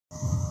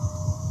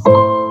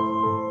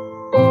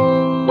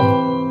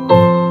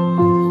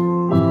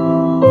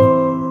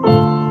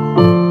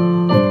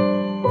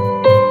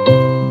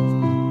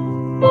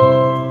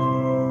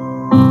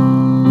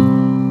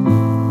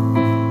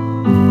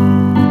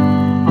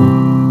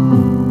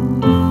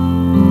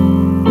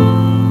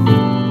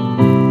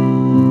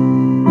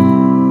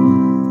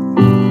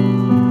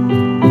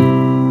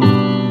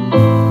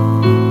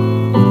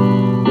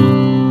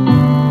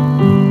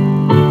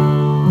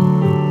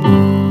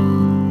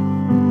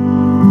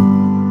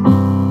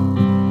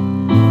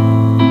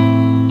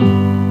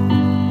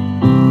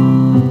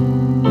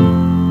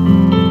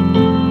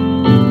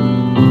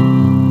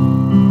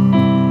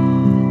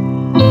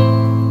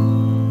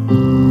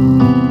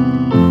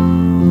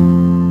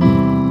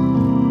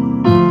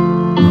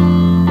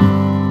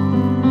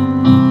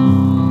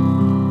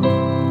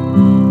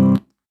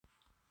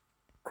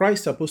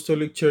Christ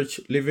Apostolic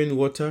Church Living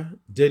Water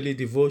Daily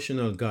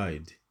Devotional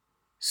Guide.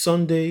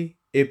 Sunday,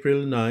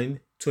 April 9,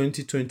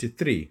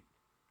 2023.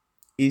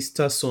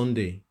 Easter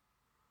Sunday.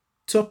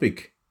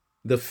 Topic: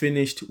 The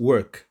finished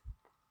work.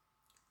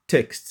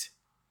 Text: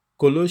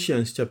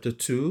 Colossians chapter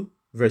 2,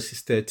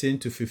 verses 13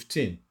 to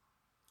 15.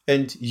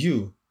 And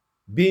you,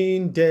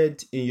 being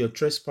dead in your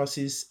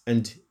trespasses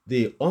and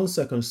the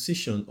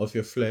uncircumcision of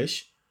your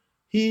flesh,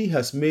 he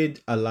has made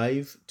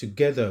alive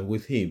together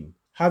with him,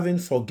 having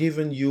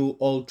forgiven you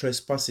all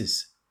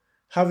trespasses,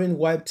 having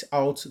wiped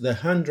out the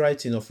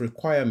handwriting of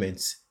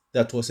requirements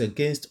that was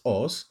against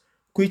us,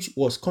 which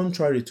was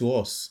contrary to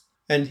us.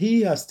 And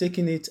he has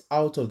taken it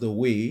out of the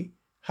way,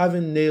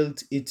 having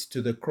nailed it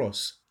to the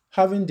cross.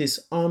 Having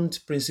disarmed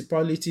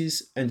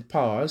principalities and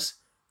powers,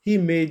 he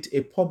made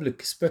a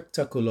public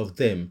spectacle of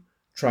them,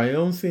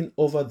 triumphing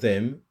over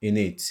them in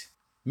it.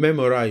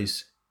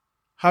 Memorize.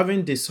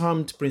 Having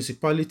disarmed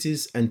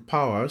principalities and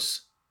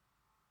powers,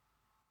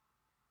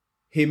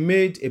 he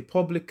made a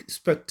public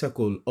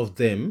spectacle of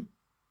them,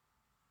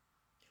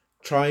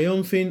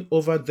 triumphing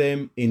over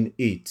them in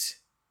it.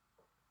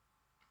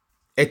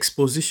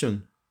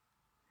 Exposition.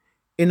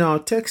 In our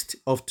text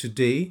of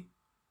today,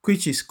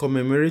 which is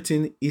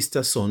commemorating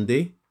Easter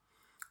Sunday,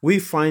 we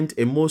find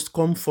a most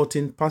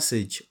comforting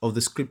passage of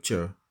the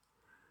scripture.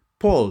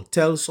 Paul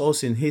tells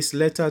us in his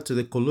letter to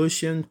the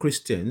Colossian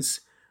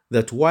Christians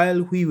that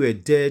while we were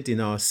dead in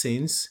our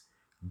sins,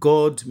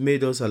 God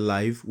made us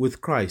alive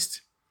with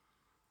Christ.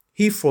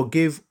 He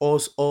forgave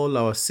us all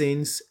our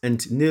sins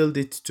and nailed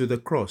it to the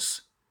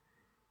cross.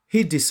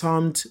 He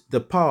disarmed the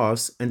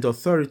powers and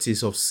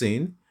authorities of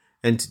sin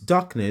and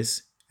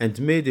darkness and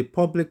made a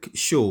public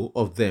show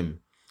of them,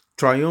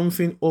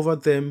 triumphing over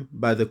them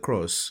by the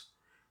cross.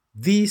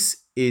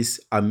 This is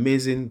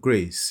amazing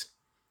grace.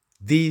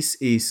 This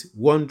is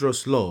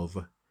wondrous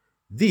love.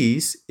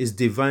 This is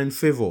divine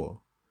favor.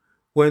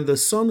 When the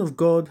Son of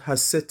God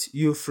has set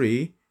you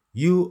free,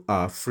 you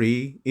are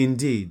free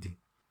indeed.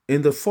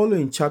 In the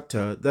following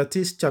chapter, that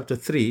is chapter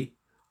 3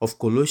 of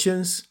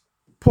Colossians,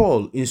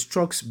 Paul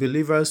instructs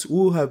believers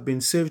who have been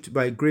saved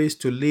by grace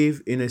to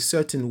live in a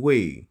certain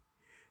way.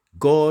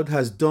 God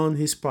has done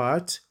his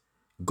part.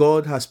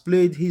 God has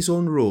played his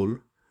own role.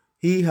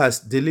 He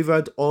has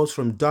delivered us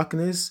from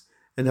darkness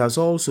and has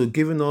also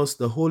given us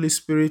the Holy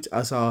Spirit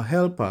as our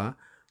helper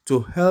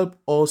to help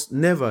us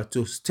never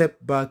to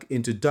step back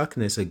into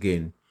darkness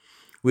again.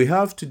 We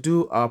have to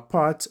do our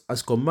part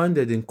as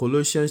commanded in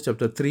Colossians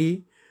chapter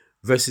 3,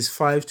 verses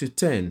 5 to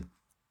 10.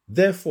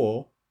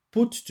 Therefore,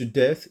 put to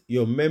death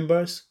your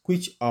members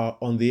which are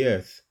on the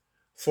earth: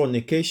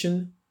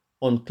 fornication,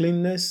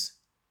 uncleanness,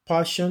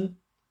 passion,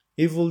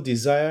 evil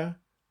desire,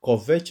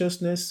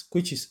 covetousness,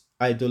 which is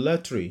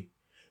idolatry.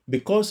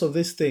 Because of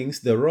these things,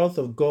 the wrath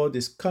of God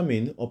is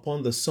coming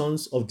upon the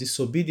sons of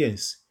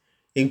disobedience,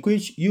 in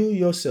which you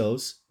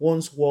yourselves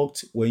once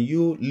walked when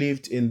you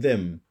lived in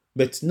them.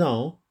 But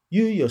now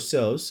you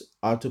yourselves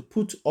are to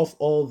put off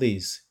all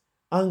these: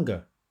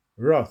 anger,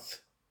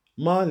 wrath,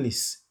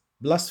 malice,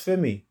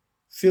 blasphemy,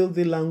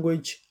 filthy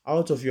language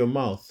out of your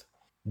mouth.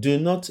 Do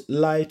not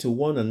lie to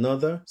one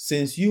another,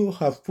 since you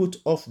have put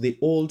off the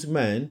old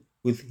man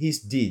with his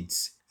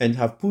deeds, and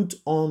have put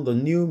on the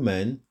new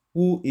man,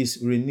 who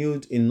is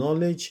renewed in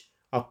knowledge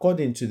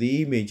according to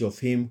the image of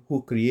him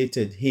who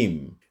created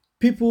him.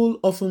 People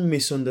often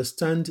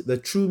misunderstand the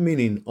true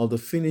meaning of the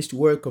finished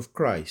work of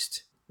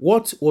Christ.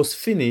 What was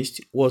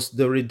finished was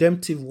the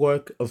redemptive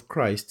work of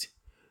Christ,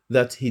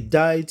 that he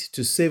died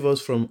to save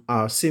us from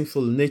our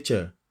sinful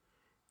nature.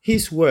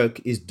 His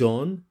work is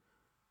done,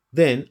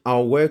 then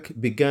our work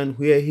began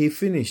where he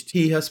finished.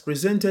 He has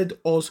presented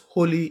us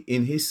holy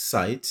in his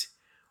sight,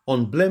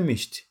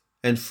 unblemished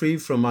and free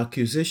from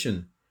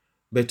accusation.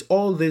 But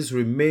all these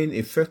remain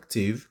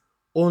effective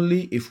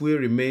only if we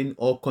remain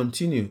or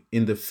continue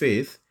in the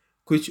faith,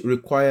 which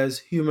requires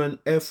human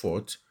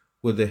effort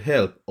with the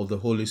help of the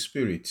Holy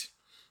Spirit.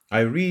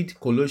 I read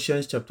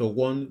Colossians chapter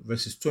 1,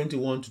 verses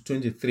 21 to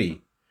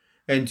 23.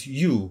 And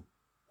you,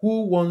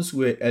 who once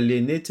were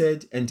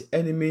alienated and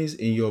enemies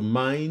in your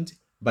mind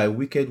by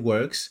wicked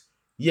works,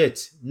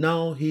 yet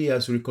now he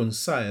has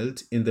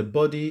reconciled in the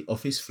body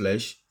of his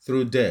flesh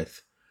through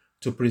death,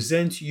 to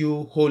present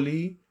you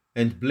holy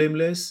and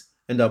blameless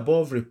and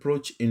above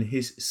reproach in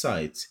his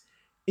sight.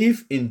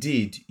 If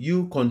indeed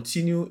you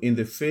continue in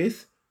the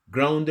faith,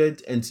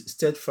 grounded and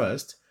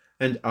steadfast,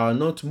 and are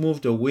not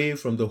moved away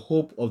from the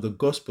hope of the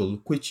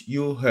gospel which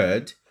you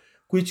heard,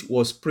 which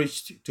was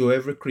preached to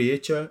every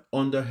creature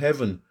under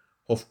heaven,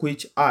 of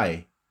which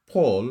I,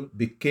 Paul,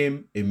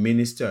 became a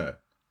minister.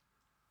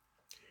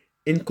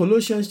 In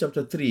Colossians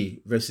chapter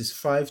 3, verses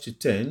 5 to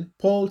 10,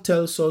 Paul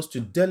tells us to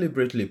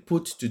deliberately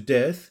put to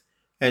death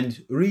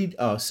and rid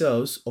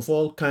ourselves of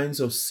all kinds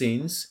of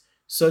sins,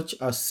 such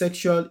as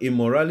sexual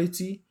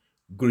immorality,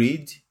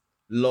 greed,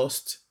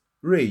 lust,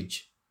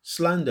 rage,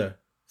 slander,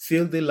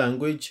 filthy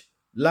language,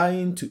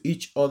 lying to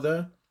each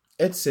other,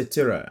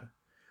 etc.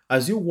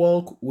 As you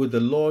walk with the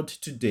Lord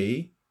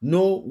today,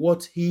 know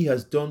what he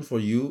has done for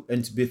you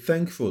and be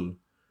thankful.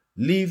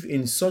 Live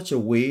in such a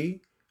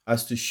way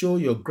as to show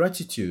your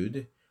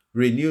gratitude,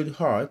 renewed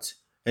heart,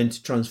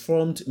 and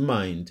transformed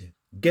mind.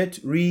 Get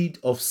rid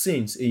of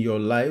sins in your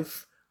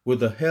life with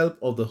the help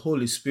of the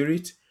Holy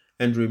Spirit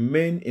and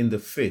remain in the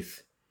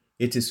faith.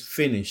 It is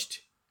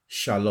finished.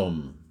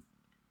 Shalom.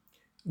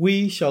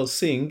 We shall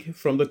sing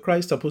from the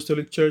Christ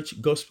Apostolic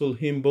Church Gospel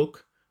Hymn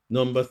Book,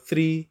 number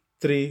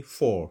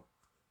 334.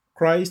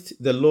 Christ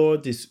the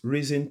Lord is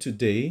risen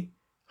today.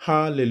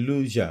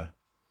 Hallelujah.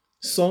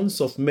 Sons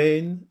of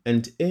men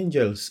and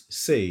angels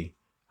say,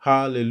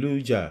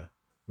 Hallelujah.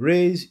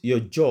 Raise your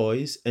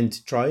joys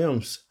and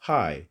triumphs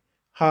high.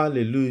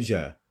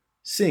 Hallelujah.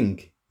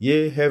 Sing,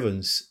 ye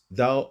heavens,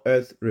 thou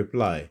earth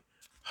reply.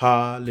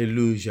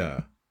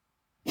 Hallelujah.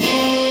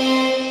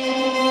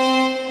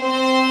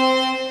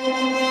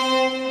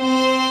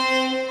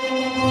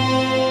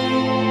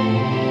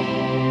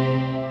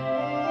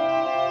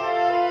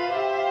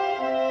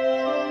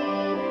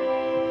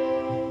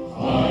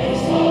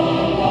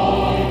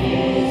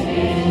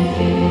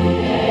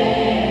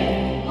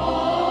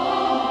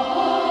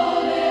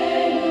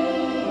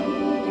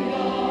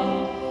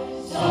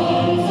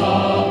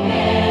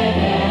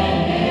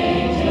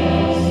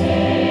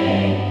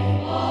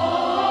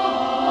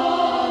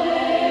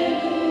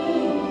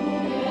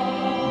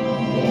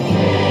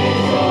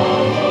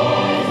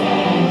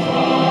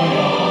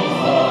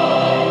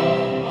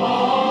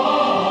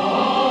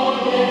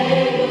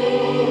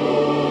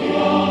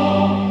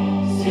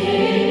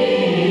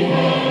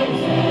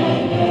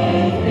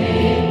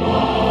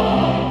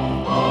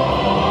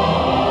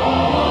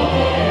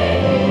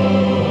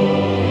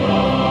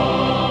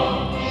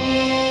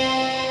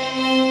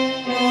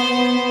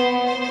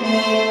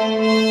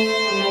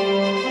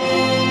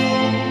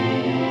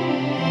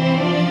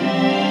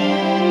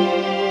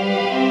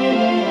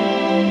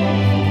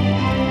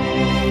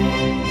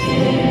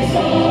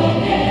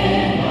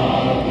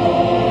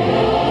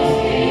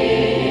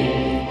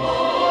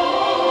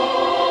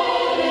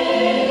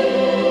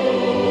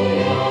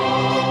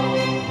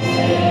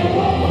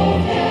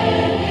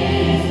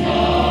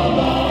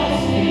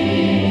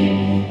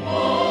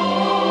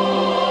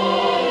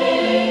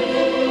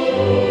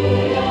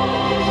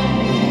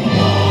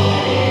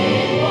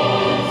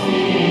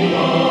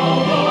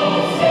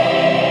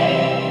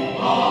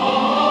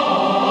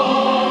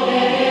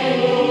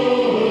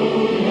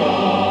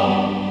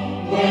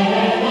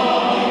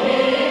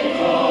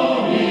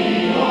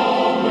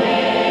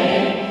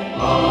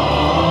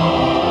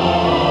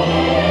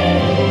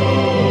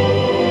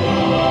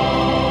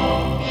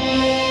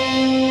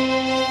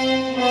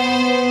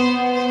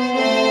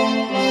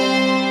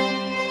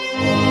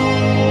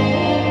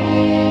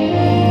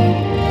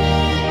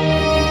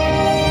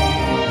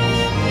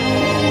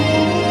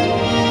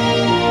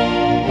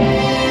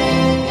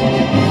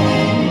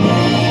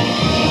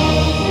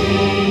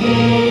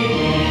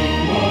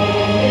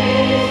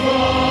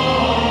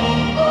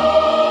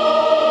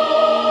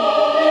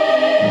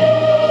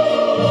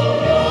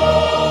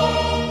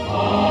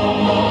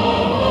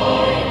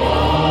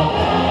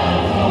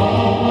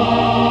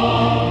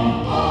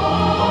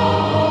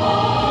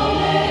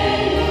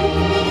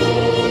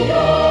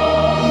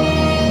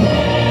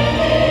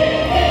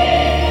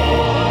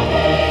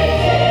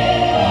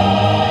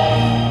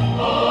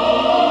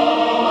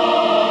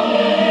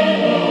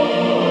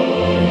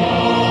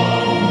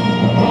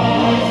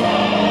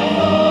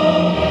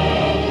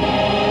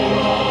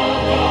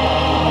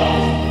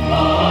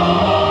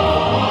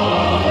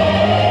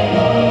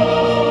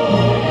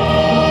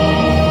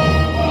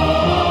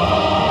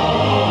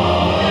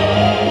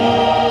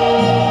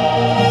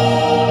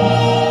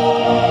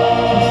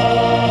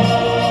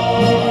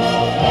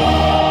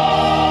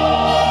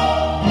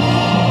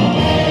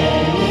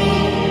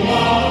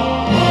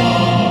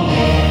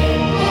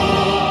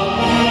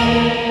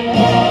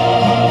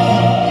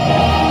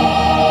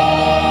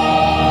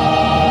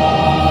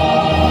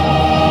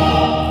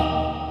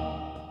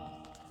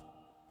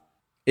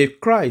 If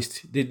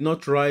Christ did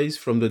not rise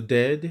from the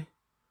dead,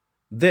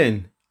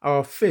 then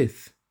our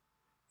faith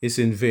is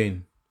in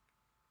vain.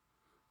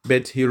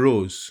 But he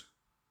rose.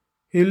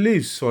 He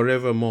lives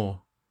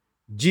forevermore.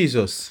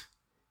 Jesus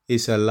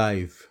is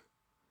alive.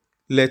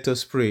 Let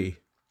us pray.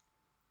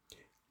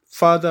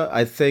 Father,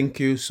 I thank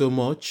you so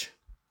much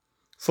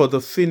for the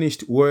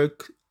finished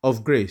work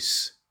of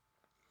grace.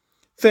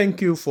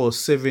 Thank you for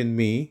saving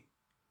me.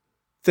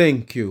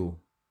 Thank you.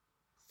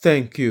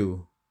 Thank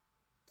you.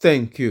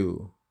 Thank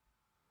you.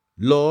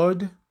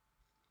 Lord,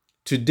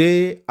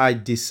 today I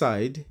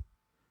decide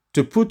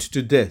to put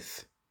to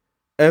death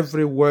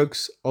every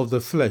works of the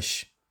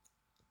flesh.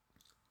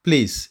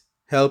 Please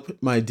help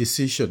my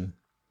decision.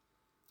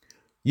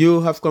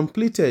 You have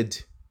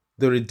completed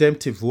the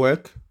redemptive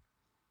work.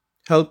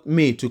 Help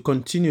me to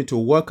continue to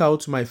work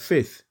out my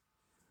faith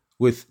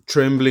with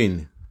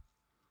trembling.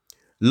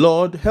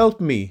 Lord, help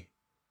me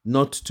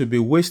not to be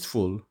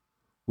wasteful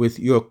with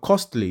your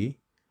costly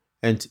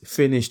and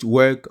finished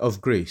work of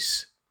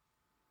grace.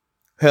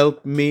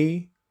 Help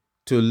me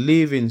to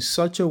live in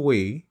such a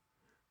way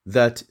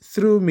that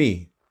through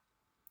me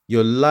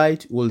your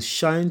light will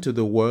shine to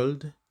the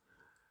world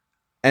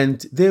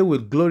and they will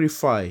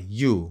glorify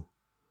you,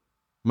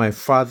 my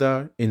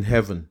Father in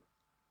heaven.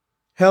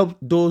 Help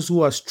those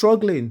who are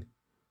struggling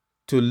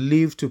to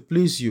live to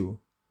please you,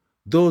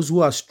 those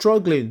who are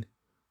struggling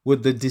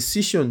with the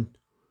decision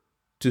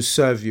to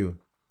serve you,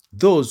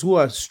 those who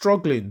are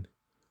struggling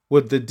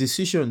with the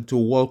decision to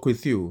walk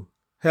with you.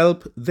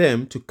 Help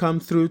them to come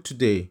through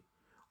today.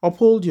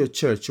 Uphold your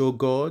church, O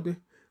God.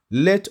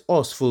 Let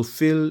us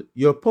fulfill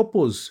your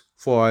purpose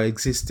for our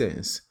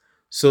existence,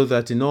 so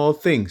that in all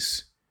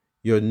things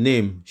your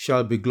name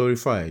shall be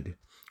glorified.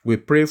 We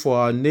pray for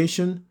our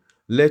nation.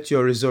 Let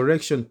your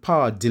resurrection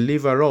power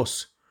deliver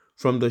us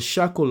from the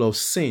shackle of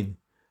sin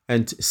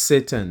and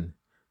Satan.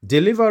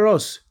 Deliver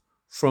us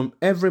from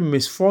every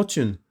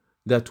misfortune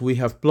that we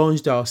have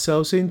plunged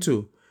ourselves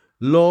into.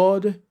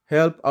 Lord,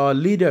 help our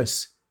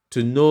leaders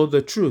to know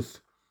the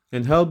truth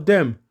and help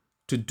them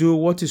to do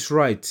what is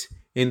right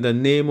in the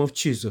name of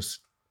Jesus.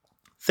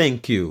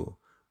 Thank you,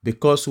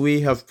 because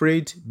we have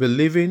prayed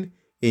believing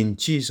in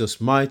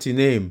Jesus' mighty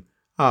name.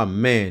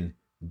 Amen.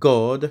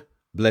 God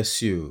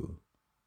bless you.